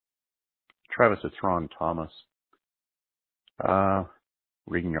Travis, it's Ron Thomas.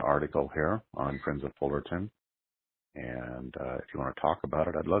 Reading your article here on Friends of Fullerton. And if you want to talk about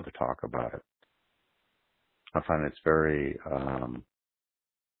it, I'd love to talk about it. I find it's very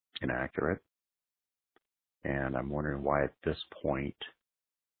inaccurate. And I'm wondering why at this point,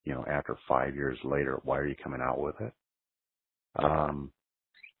 after 5 years later, why are you coming out with it?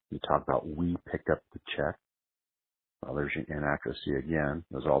 You talk about we picked up the check. Well, there's your inaccuracy again.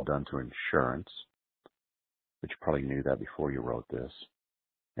 It was all done through insurance. But you probably knew that before you wrote this.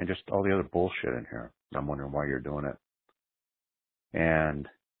 And just all the other bullshit in here. I'm wondering why you're doing it. And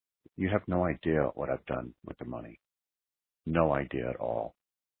you have no idea what I've done with the money. No idea at all.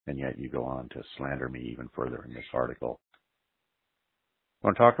 And yet you go on to slander me even further in this article.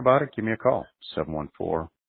 Want to talk about it? Give me a call.